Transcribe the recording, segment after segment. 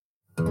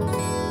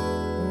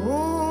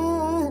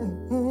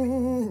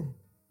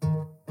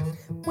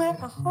When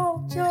I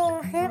hold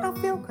your hand, I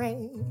feel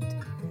great.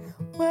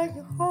 When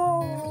you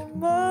hold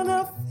mine,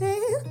 I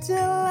feel just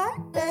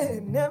like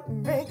that.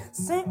 Every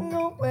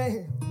single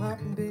way, my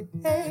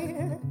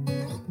dear.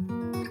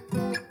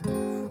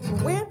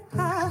 When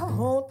I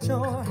hold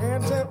your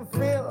hand, I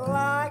feel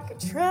like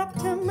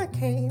trapped in my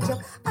cage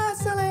of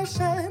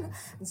isolation.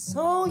 And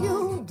so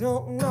you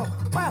don't know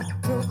where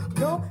to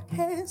go,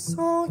 and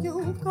so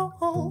you go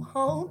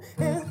home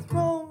and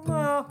throw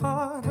my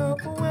heart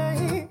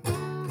away.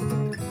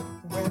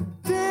 When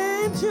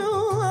did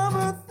you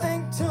ever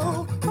think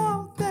to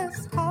throw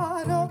this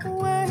heart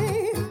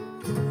away?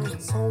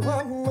 So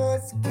I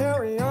must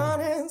carry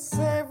on and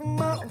save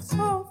my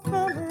soul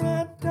from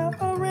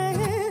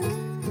rendering.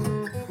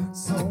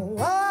 So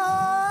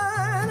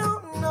I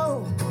don't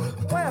know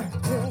where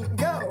to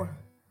go.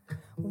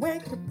 When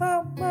you're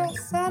by my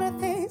side of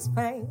things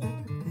fine.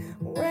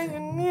 When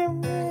you're near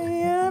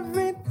me,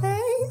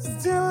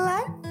 everything's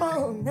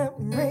delightful.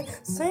 Every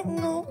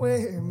single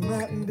way,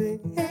 my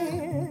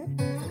dear.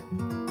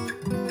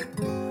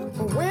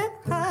 When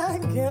I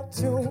get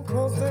too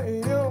close to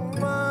you,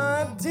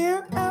 my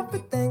dear,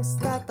 everything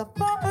starts to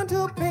fall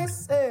into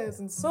pieces.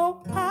 And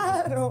so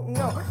I don't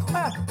know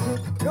where to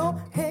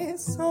go. And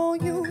so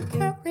you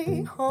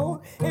carry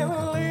on and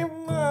leave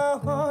my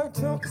heart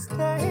to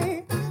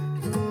stay.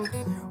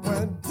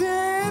 When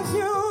did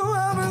you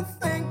ever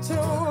think to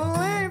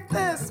leave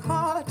this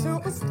heart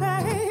to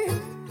stay?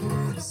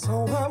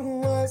 So I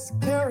must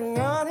carry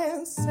on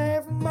and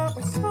save my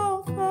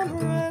soul from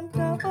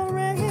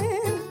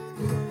rendering.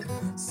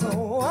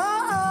 So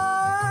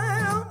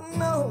I don't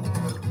know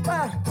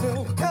where to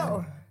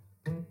go.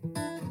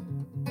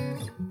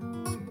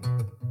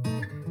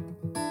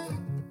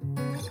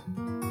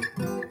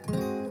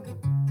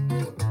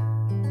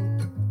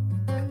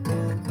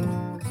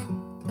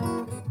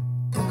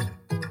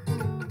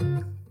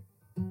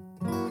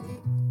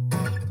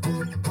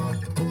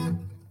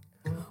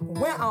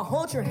 When I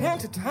hold your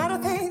hand too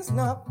tight, things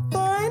not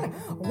fine.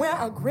 When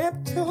I grip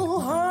too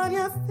hard,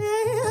 you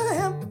feel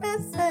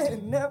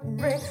imprisoned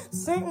every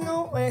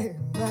single way,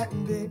 my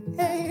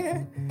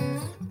dear.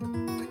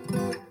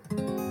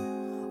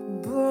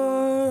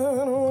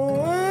 But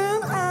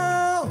when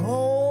I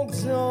hold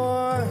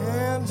your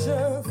hand,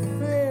 you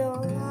feel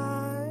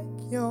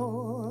like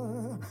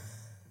you're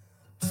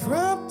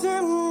trapped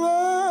in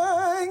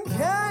my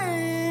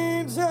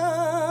cage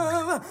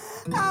of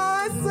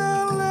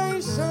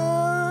isolation.